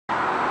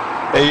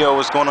Hey yo,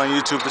 what's going on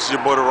YouTube? This is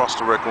your boy the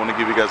Roster Rick. I want to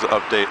give you guys an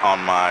update on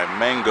my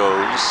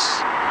mangoes.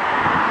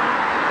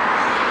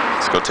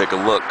 Let's go take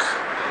a look.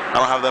 I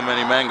don't have that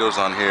many mangoes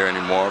on here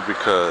anymore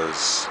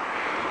because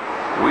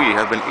we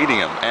have been eating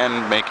them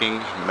and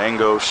making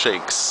mango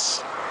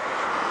shakes.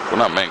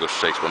 Well, not mango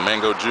shakes, but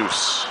mango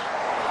juice.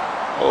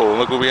 Oh,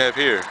 look what we have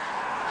here.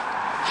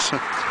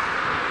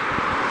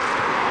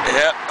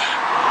 Yep.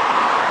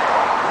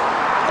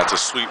 That's a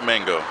sweet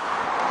mango.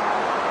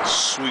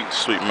 Sweet,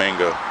 sweet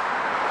mango.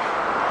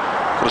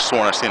 I could have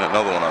sworn I seen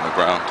another one on the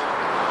ground.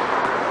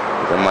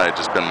 That might have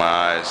just been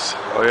my eyes.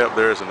 Oh yep,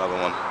 there is another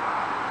one.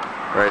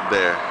 Right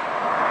there.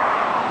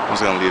 I'm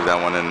just gonna leave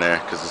that one in there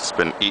because it's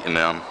been eaten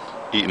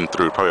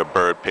through. Probably a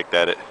bird picked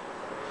at it.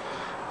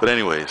 But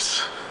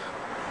anyways,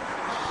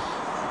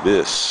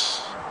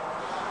 this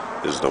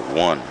is the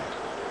one.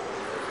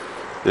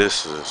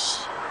 This is,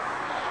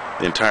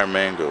 the entire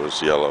mango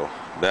is yellow.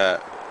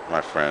 That,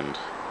 my friend,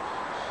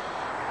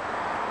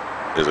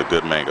 is a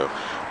good mango.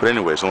 But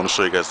anyways, I want to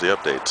show you guys the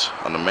updates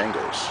on the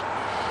mangoes.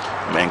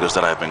 Mangoes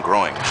that I've been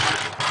growing.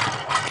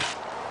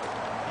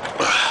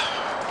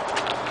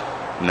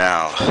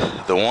 Now,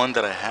 the one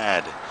that I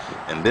had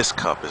in this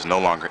cup is no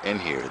longer in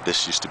here.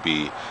 This used to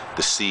be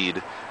the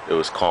seed. It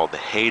was called the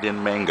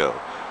Hayden mango,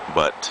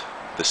 but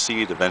the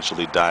seed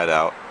eventually died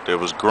out. There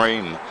was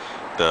green.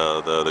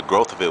 The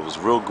growth of it was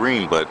real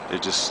green, but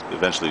it just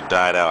eventually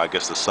died out. I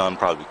guess the sun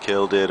probably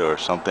killed it or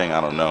something.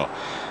 I don't know.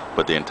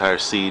 But the entire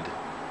seed,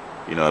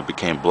 you know, it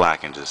became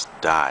black and just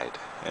died.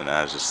 And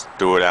I just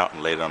threw it out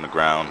and laid it on the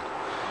ground.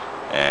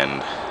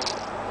 And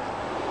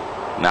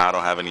now I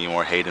don't have any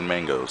more Hayden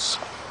mangoes.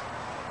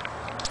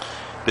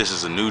 This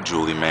is a new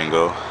Julie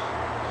mango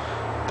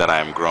that I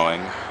am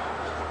growing.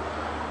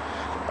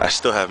 I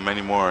still have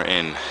many more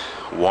in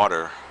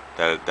water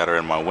that are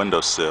in my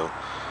windowsill.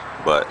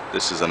 But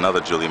this is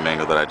another Julie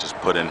mango that I just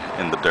put in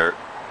the dirt.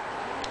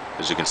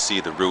 As you can see,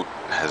 the root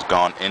has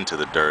gone into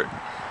the dirt.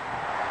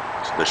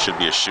 So there should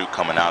be a shoot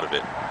coming out of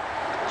it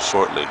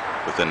shortly,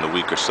 within the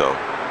week or so.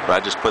 But I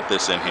just put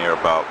this in here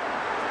about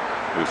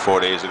maybe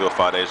 5 days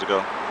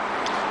ago.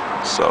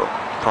 So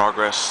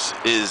progress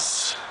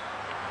is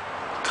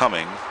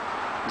coming.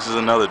 This is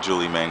another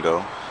Julie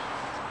mango.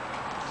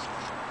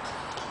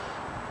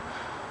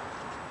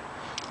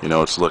 You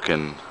know, it's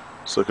looking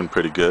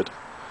pretty good.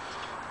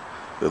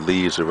 The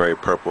leaves are very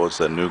purple. It's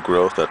that new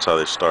growth. That's how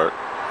they start.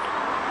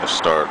 They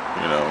start,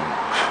 you know,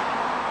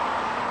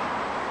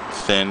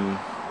 thin,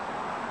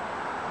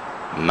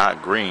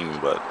 not green,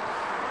 but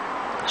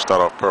they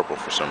start off purple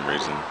for some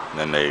reason, and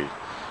then they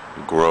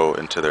grow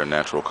into their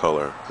natural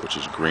color, which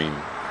is green.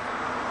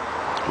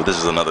 But this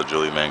is another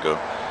Julie mango.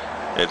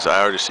 I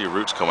already see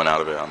roots coming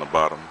out of it on the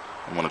bottom.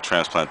 I'm going to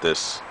transplant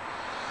this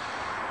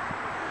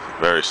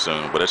very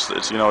soon, but it's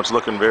you know, it's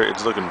looking real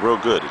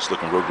good. It's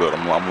looking real good.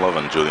 I'm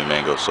loving Julie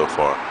mango so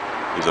far.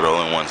 These are the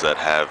only ones that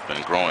have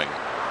been growing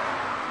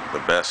the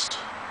best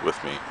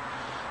with me.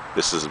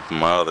 This is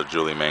my other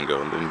Julie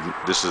mango, and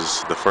this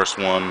is the first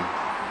one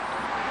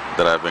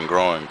that I've been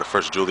growing. The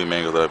first Julie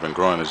mango that I've been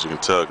growing, as you can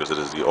tell, because it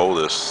is the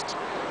oldest.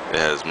 It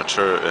has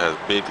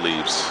big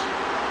leaves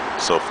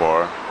so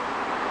far.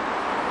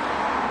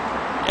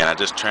 And I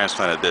just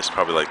transplanted this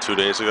probably like 2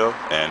 days ago,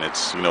 and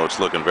it's, you know, it's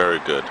looking very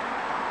good.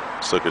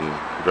 It's looking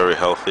very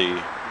healthy.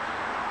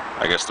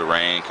 I guess the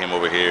rain came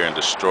over here and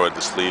destroyed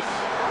this leaf.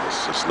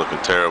 It's just looking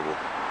terrible.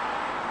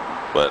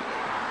 But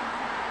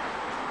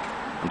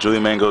Julie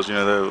mangoes,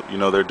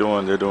 they're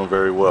doing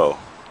very well.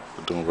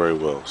 They're doing very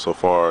well so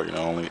far. You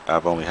know,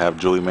 I've only have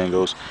Julie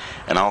mangoes,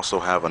 and I also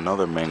have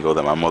another mango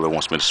that my mother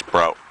wants me to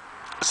sprout.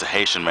 It's a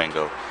Haitian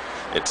mango.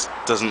 It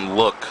doesn't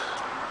look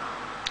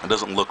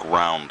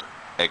round,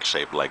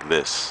 egg-shaped like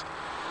this,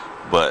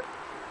 but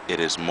it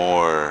is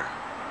more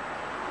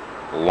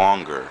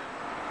longer.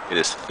 It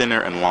is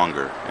thinner and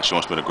longer, and she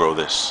wants me to grow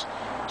this,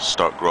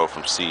 grow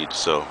from seed.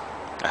 So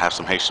I have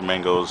some Haitian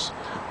mangoes.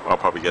 I'll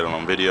probably get it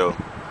on video,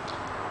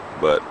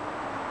 but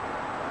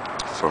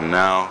from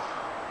now,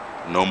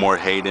 no more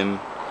Hayden.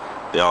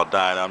 They all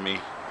died on me.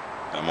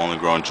 I'm only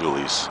growing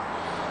Julies.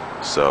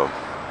 So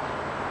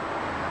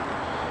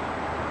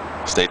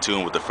stay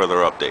tuned with the further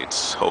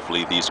updates.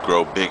 Hopefully these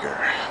grow bigger.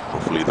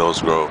 Hopefully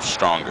those grow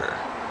stronger.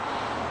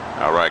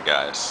 Alright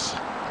guys,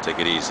 take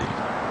it easy.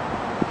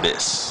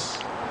 This